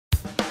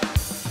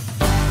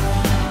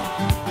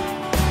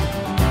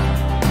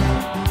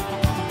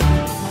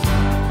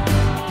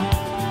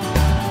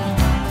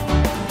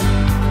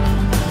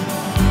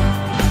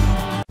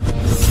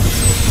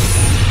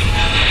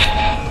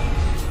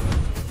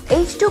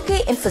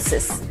H2K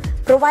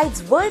Infosys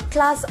provides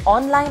world-class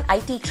online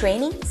IT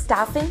training,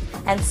 staffing,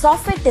 and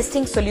software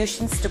testing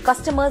solutions to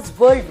customers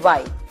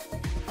worldwide.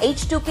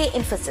 H2K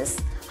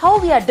Infosys, how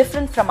we are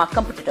different from our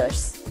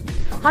competitors.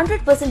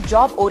 100%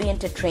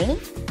 job-oriented training,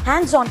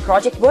 hands-on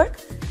project work,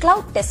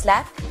 cloud test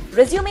lab,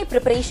 resume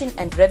preparation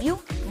and review,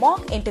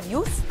 mock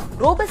interviews,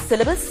 robust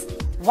syllabus,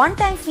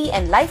 one-time fee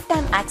and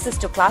lifetime access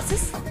to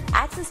classes,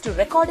 access to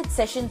recorded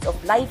sessions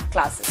of live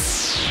classes.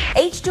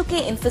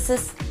 H2K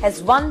Infosys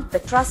has won the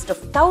trust of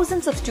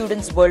thousands of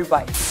students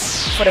worldwide.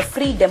 For a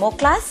free demo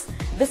class,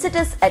 visit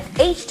us at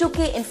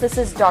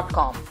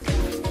h2kinfosys.com.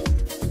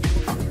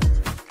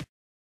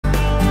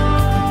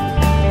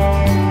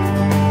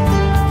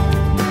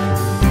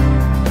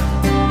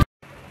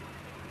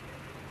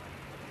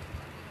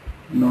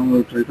 Now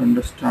we'll try to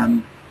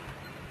understand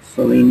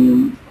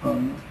Selenium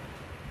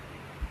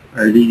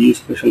IDE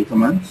special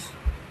commands.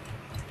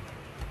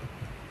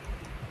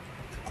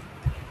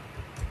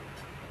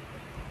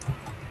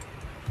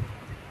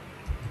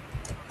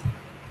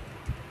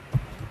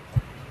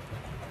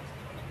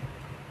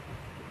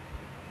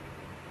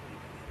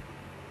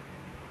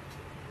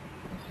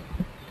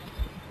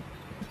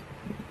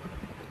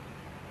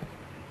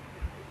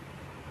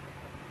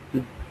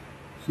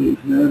 So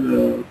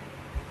here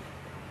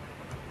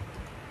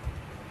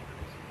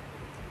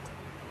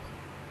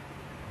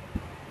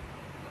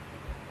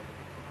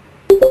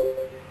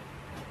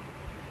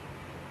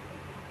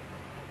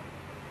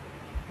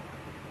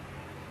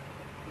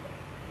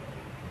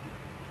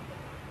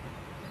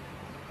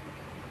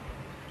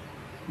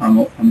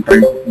I'm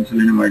trying to open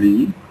Selenium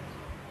IDE.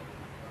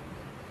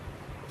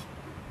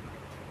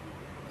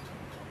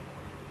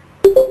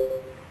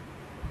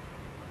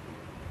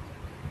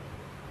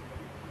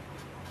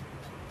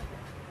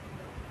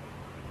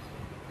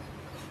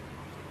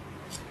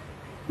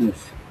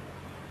 Yes.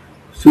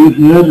 So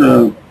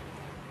here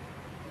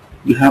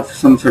we have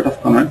some set of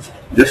commands.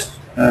 Just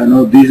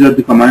now these are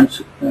the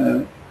commands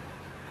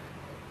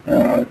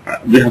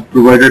we have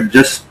provided,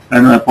 just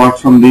apart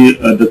from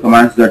the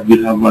commands that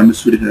we have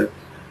understood here.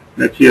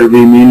 Like here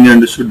we mainly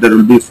understood there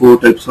will be 4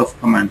 types of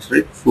commands,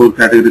 right? 4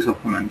 categories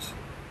of commands.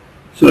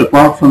 So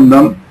apart from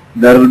them,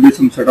 there will be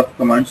some set of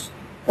commands.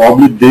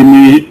 Probably they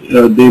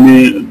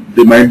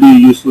might be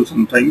useful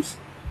sometimes.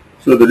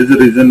 So that is the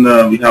reason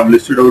we have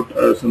listed out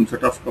some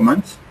set of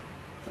commands.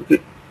 Okay.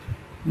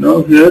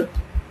 Now here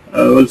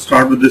we'll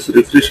start with this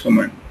refresh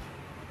command.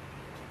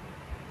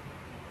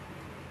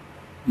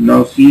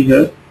 Now see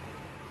here,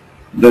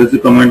 there is a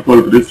command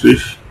called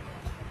refresh.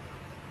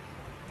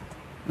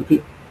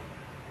 Okay.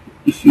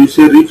 If you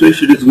say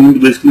refresh, it is going to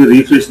basically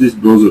refresh this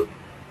browser.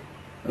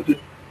 Okay.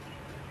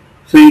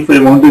 So if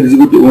I want to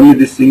execute only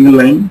this single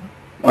line,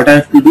 what I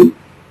have to do?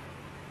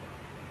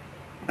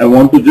 I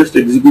want to just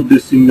execute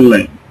this single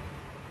line.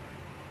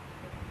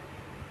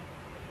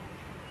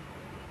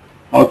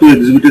 How to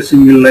execute a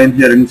single line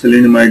here in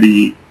Selenium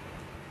IDE?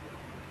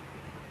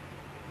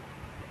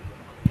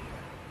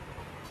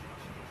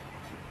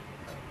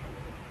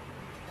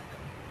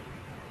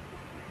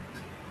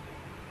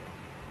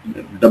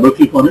 Double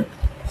click on it.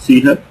 See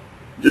here,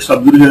 just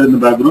observe here in the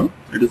background,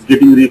 it is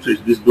getting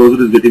refreshed. This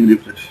browser is getting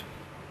refreshed.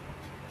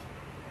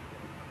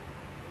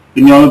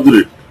 Can you all observe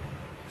it?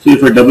 So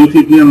if I double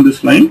click on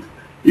this line,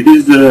 it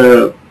is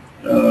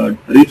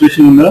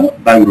refreshing in the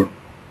background.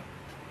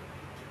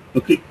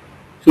 Okay.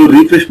 So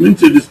refresh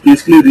means it is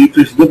basically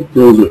refresh the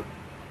browser.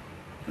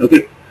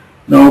 Okay.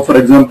 Now for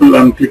example, I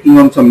am clicking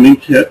on some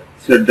link here,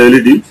 set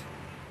daily deals.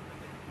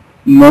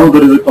 Now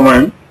there is a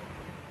command,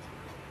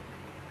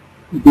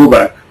 go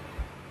back.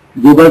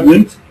 Go back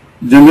means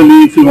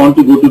generally if you want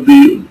to go to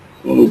the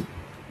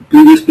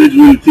previous page,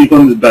 we will click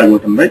on this back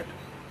button, right?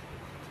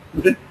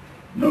 Okay.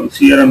 Now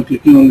see here, I am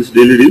clicking on this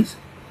daily deals.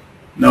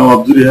 Now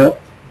observe here.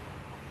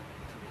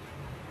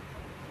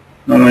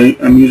 Now I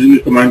am using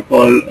a command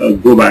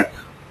called go back.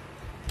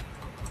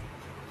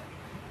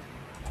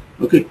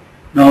 Okay.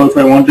 Now if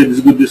I want to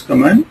execute this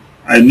command,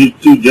 I need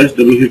to just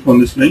double click on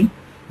this line.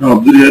 Now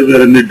observe here, we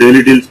are in the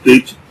daily deals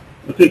page.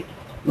 Okay.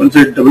 Once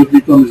I double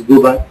click on this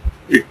go back,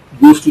 it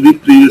goes to the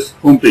previous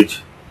home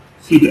page.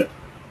 See here.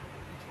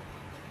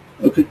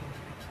 Okay.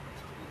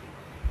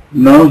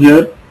 Now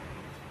here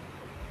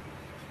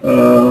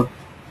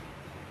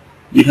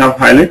we have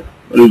highlight.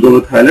 We'll go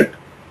with highlight.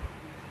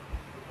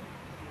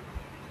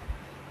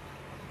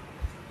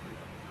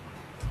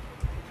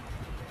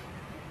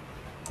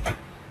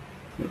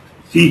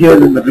 See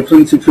here in the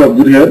reference, if you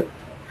observe here,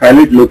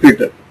 highlight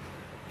locator.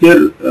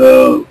 Here,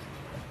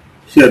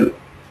 here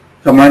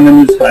command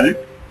name is highlight,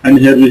 and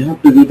here we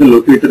have to give the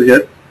locator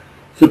here.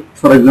 So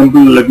for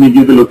example, let me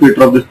give the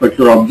locator of this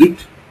particular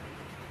object.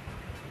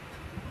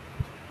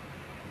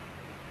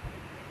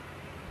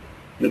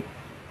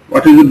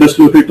 What is the best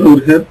locator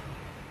over here?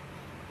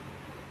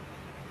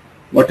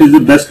 What is the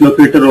best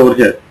locator over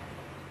here?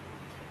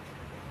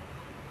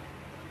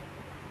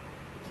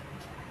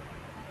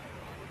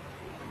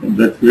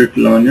 That's great,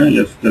 Lavanya.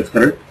 Yes, that's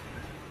correct.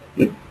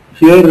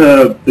 Here,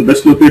 the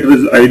best locator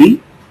is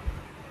ID.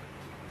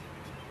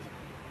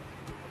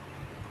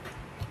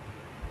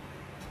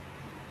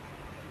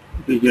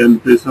 Okay, here in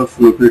place of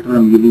locator I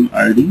am giving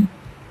ID.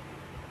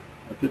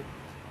 Okay.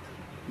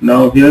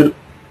 Now here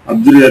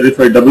observe here, if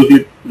I double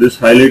click this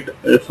highlight,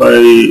 if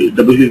I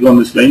double click on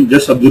this line,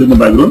 just observe in the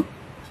background.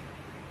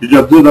 Did you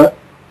observe that?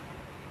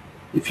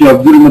 If you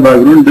observe in the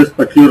background, this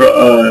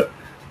particular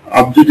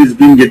object is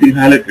being getting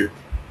highlighted.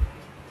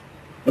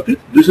 Okay,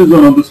 this is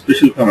one of the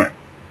special command.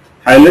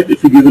 Highlight,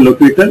 if you give the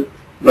locator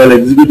while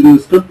executing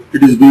the script,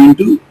 it is going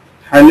to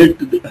highlight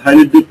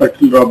the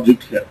particular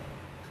object here.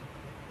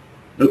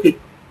 Okay,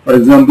 for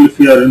example, if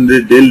you are in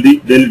the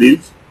daily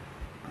deals,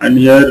 and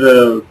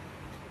here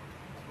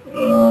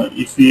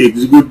if we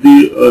execute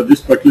the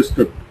this particular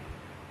script,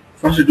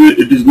 first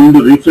it is going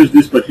to refresh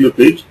this particular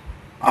page.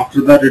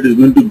 After that, it is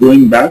going to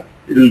going back.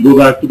 It will go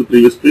back to the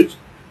previous page,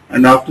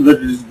 and after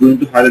that, it is going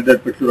to highlight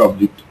that particular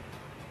object.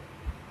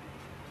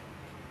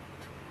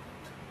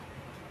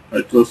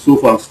 It was so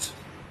fast.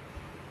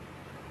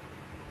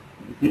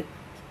 Okay,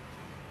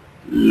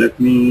 let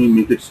me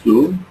make it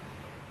slow.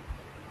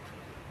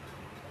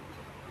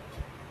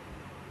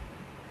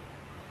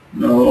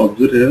 Now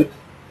observe here.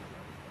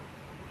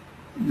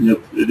 Yep,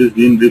 it is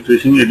been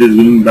refreshing. It is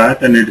going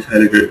back, and it is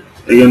highlighted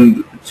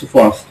again. It's so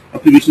fast.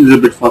 Application is a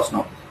bit fast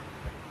now.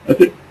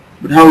 Okay,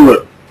 but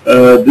however,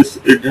 this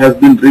it has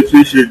been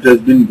refreshed. It has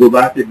been go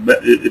back. It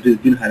has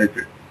been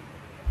highlighted.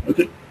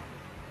 Okay.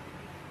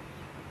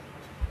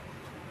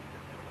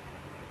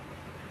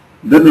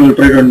 Then we will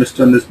try to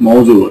understand this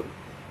mouse over.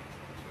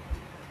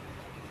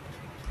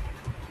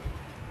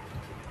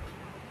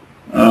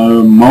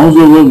 Mouse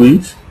over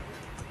means,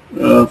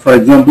 for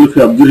example, if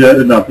you observe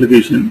here in the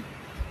application,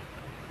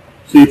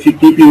 so if you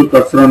keep your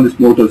cursor on this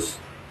motors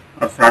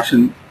or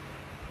fashion,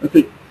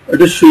 okay,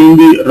 it is showing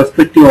the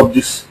respective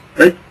objects,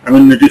 right? I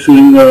mean, it is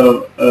showing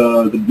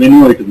the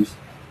menu items.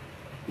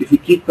 If you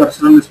keep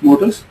cursor on this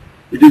motors,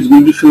 it is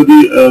going to show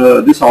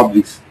the these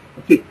objects.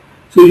 Okay,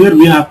 so here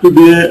we have to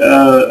do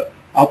a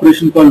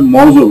operation called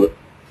mouse over.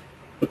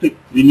 Okay,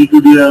 we need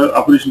to do a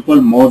operation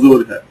called mouse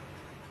over here.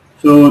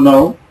 So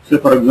now, say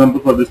for example,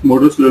 for this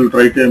motors, we will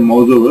write a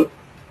mouse over.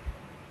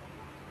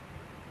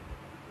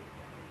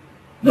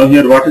 Now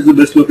here, what is the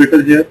best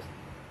locator here?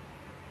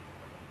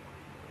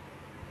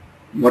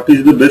 What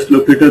is the best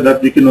locator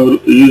that we can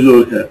use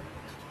over here?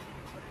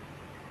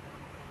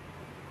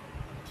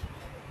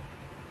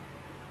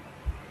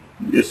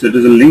 Yes, it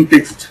is a link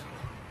text.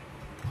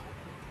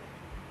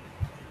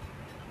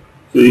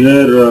 So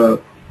here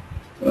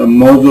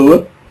mouse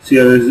over, see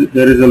here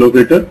is a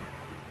locator.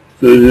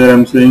 So here I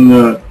am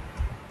saying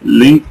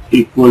link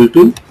equal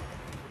to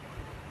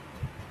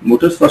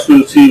motors. First we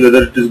will see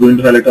whether it is going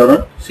to highlight or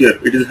not. See here,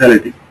 it is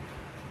highlighting.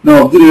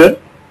 Now observe here,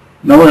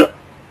 now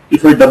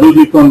if I double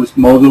click on this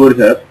mouse over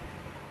here,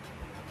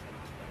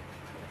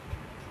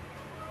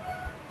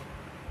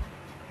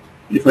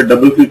 if I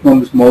double click on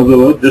this mouse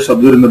over, just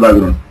observe in the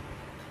background.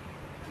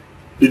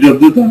 Did you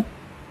observe that?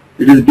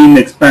 It is been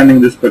expanding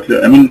this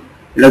particular, I mean,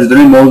 it has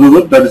done a mouse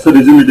over, that is the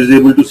reason it is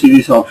able to see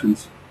these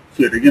options.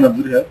 See it again,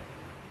 observe here.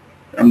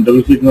 I am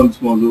double clicking on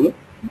this mouse over.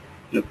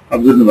 Yep,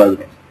 observe in the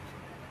background.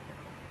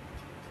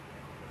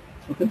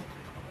 Okay.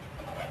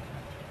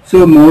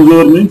 So mouse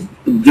over means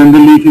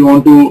generally if you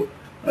want to,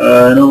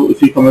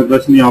 if you come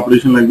across any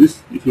operation like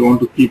this, if you want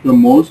to keep a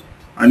mouse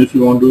and if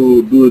you want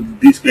to do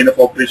these kind of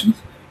operations,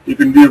 you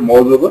can do a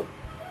mouse over.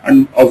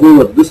 And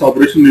however, this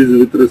operation is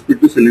with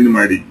respect to Selenium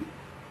IDE.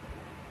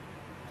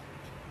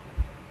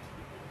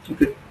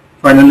 Okay.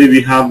 Finally,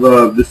 we have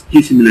this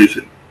key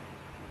simulation.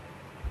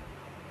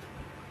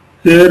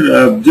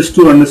 Here, just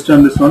to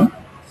understand this one,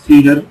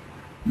 see here,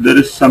 there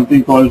is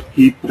something called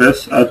key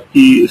press or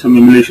key some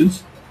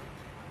emulations.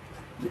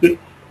 Okay,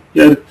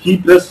 here key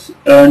press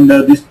and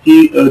this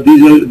key,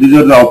 these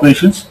are the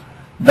operations.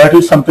 That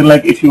is something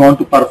like if you want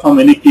to perform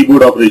any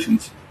keyboard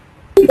operations.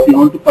 If you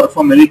want to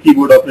perform any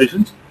keyboard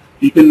operations,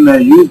 you can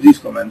use these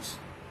commands.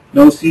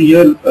 Now see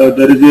here,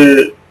 there is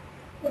a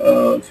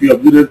if you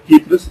observe key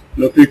press,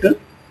 locator,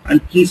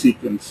 and key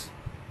sequence.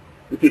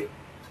 Okay.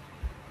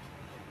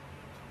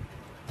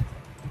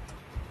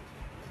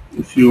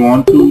 If you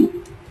want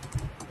to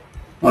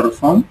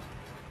perform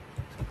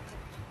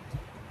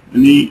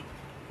any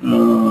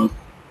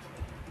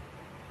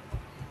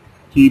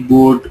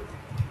keyboard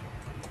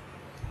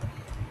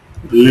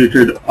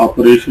related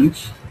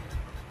operations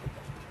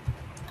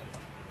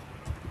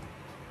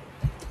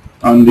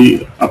on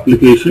the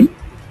application,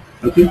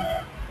 okay,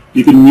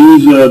 you can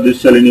use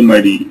this Selenium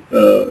IDE.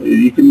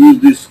 You can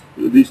use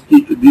these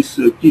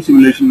key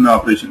simulation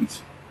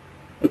operations.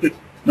 Okay.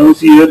 Now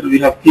see here we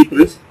have key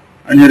press,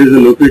 and here is a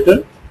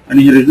locator, and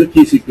here is a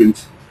key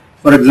sequence.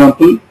 For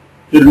example,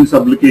 here in this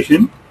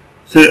application,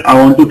 say I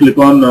want to click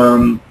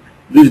on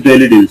these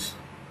daily deals.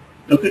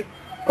 Okay.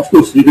 Of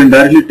course, we can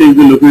directly take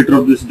the locator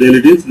of this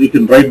daily deals. We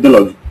can write the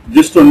logic.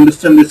 Just to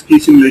understand this key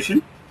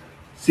simulation,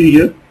 see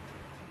here.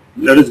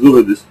 Let us go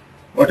with this.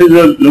 What is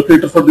the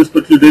locator for this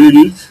particular daily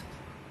deals?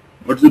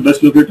 What is the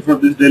best locator for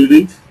this daily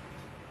deals?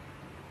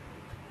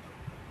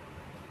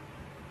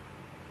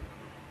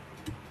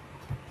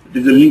 It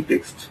is a link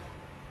text.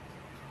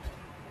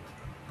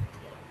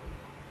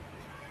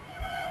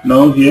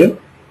 Now here,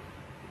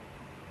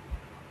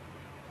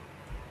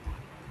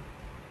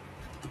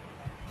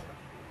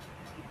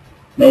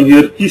 Now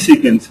here key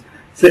sequence.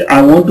 Say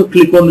I want to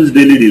click on this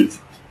daily deals.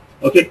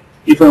 Okay.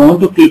 If I want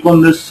to click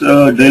on this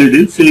daily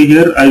deals, say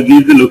here I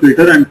give the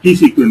locator and key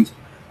sequence.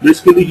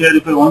 Basically here,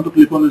 if I want to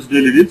click on this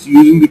daily deals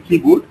using the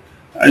keyboard,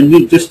 I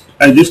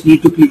just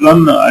need to click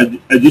on.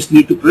 I just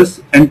need to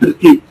press enter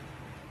key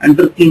in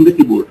the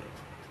keyboard.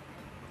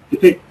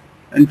 Okay,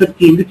 enter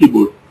key in the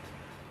keyboard.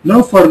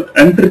 Now for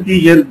enter key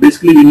here,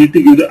 basically we need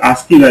to give the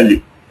ASCII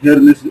value. Here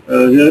in this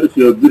here, if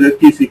you observe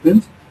key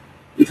sequence,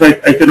 if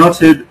I cannot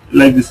say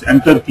like this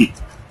enter key.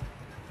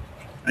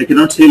 I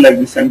cannot say like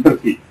this enter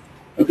key.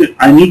 Okay,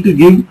 I need to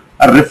give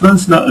a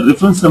reference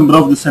number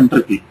of the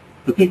enter key.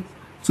 Okay,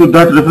 so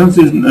that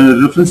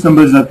reference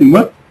number is nothing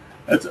but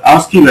that's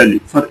ASCII value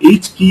for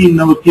each key in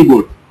our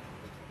keyboard.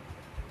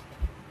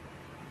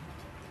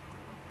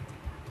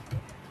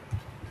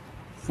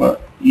 For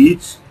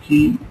each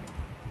key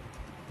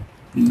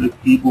in the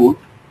keyboard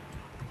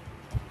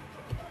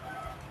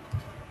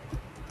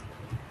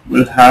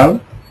will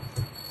have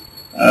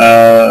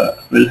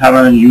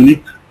a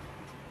unique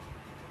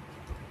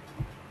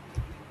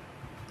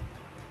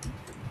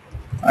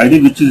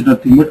ID, which is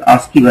nothing but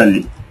ASCII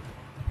value.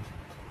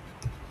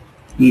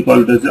 We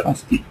call it as the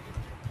ASCII.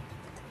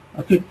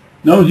 Okay.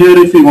 Now here,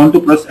 if you want to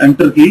press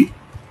enter key,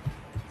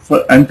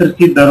 for enter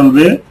key there will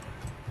be a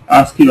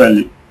ASCII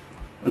value.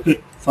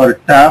 Okay. For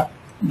tab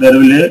there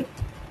will be a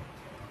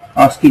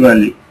ASCII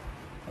value.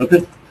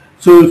 Okay.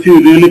 So if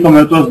you really come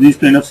across these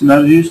kind of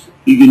scenarios,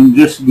 you can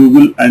just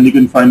Google and you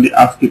can find the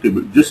ASCII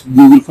table. Just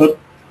Google for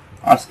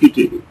ASCII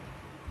table.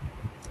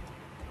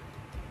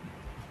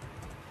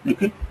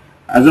 Okay.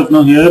 As of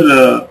now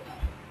here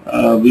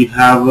we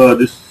have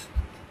this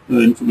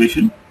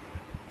information.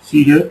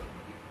 See here,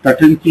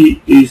 13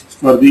 key is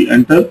for the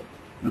enter.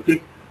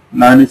 Okay.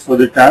 9 is for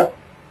the tab.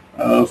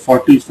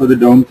 40 is for the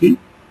down key,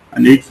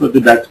 and 8 for the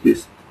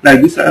backspace.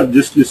 Like this, I have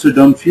just listed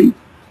down few.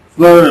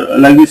 For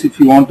like this, if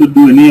you want to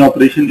do any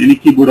operation, any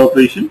keyboard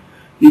operation,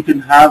 you can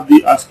have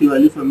the ASCII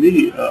value from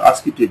the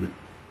ASCII table.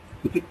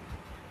 Okay.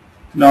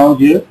 Now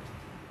here,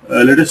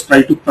 let us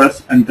try to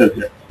press enter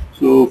here.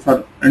 So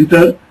for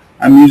enter,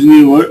 I am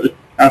using the word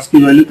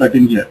ASCII value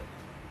 13 here.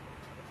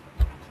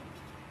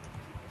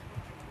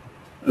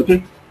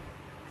 Okay.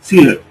 See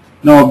here.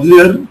 Now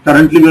observe,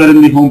 currently we are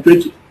in the home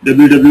page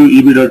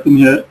www.eb.com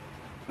here.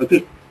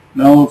 Okay.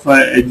 Now if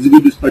I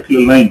execute this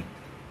particular line,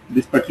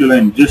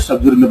 just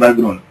observe in the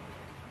background.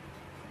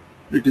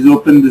 It is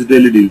open this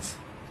daily deals.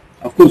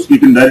 Of course, we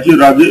can directly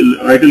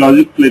write a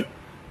logic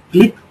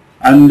click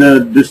and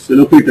this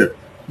locator.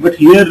 But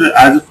here,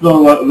 as of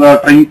now, we are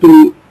trying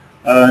to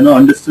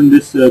understand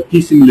this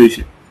key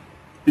simulation.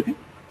 Okay.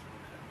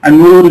 And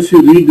moreover, if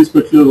you read this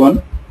particular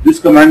one, this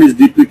command is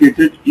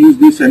deprecated. Use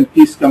this and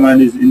keys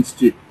command is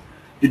instead.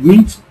 It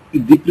means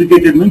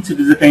deprecated means it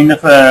is a kind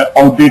of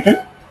outdated.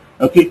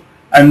 Okay.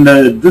 And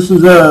this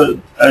is a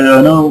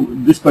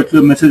this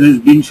particular message is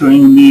being shown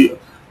in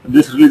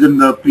this release and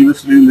the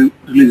previous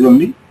release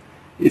only.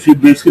 If you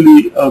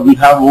basically we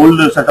have old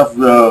set of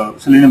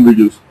Selenium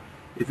videos.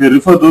 If you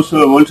refer those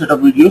old set of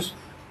videos,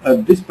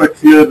 this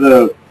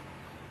particular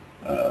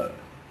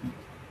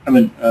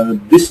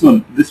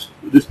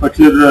this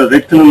particular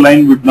red color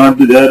line would not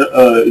be there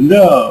in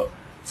the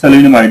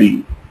Selenium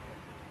IDE.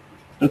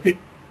 Okay.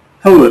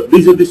 However,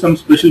 these are some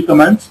special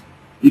commands.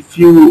 If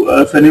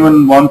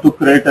anyone want to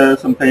create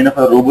some kind of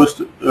a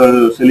robust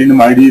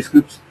Selenium IDE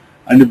scripts,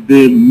 and if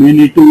they may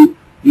need to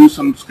use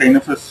some kind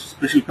of a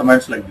special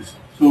commands like this.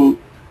 So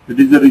that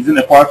is the reason.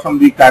 Apart from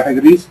the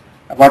categories,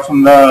 apart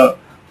from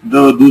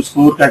those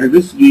 4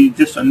 categories, we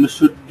just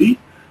understood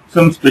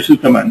some special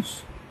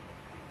commands.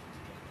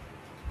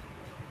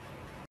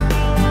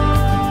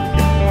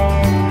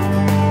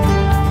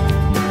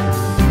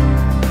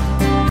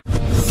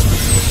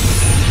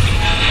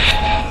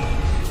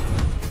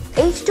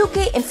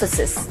 H2K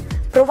Infosys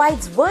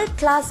provides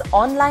world-class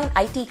online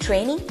IT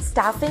training,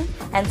 staffing,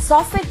 and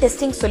software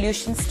testing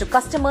solutions to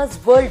customers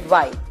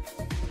worldwide.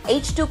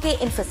 H2K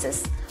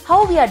Infosys,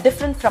 how we are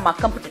different from our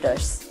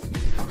competitors.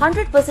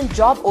 100%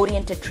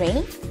 job-oriented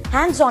training,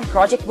 hands-on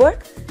project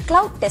work,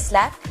 cloud test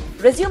lab,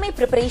 resume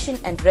preparation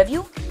and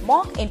review,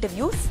 mock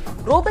interviews,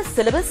 robust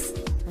syllabus,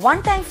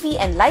 one-time fee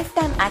and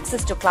lifetime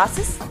access to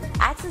classes,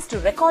 access to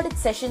recorded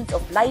sessions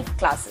of live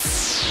classes.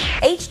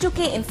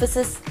 H2K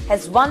Infosys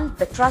has won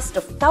the trust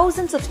of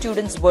thousands of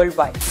students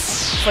worldwide.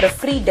 For a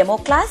free demo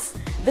class,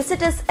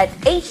 visit us at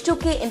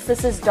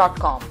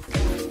h2kinfosys.com.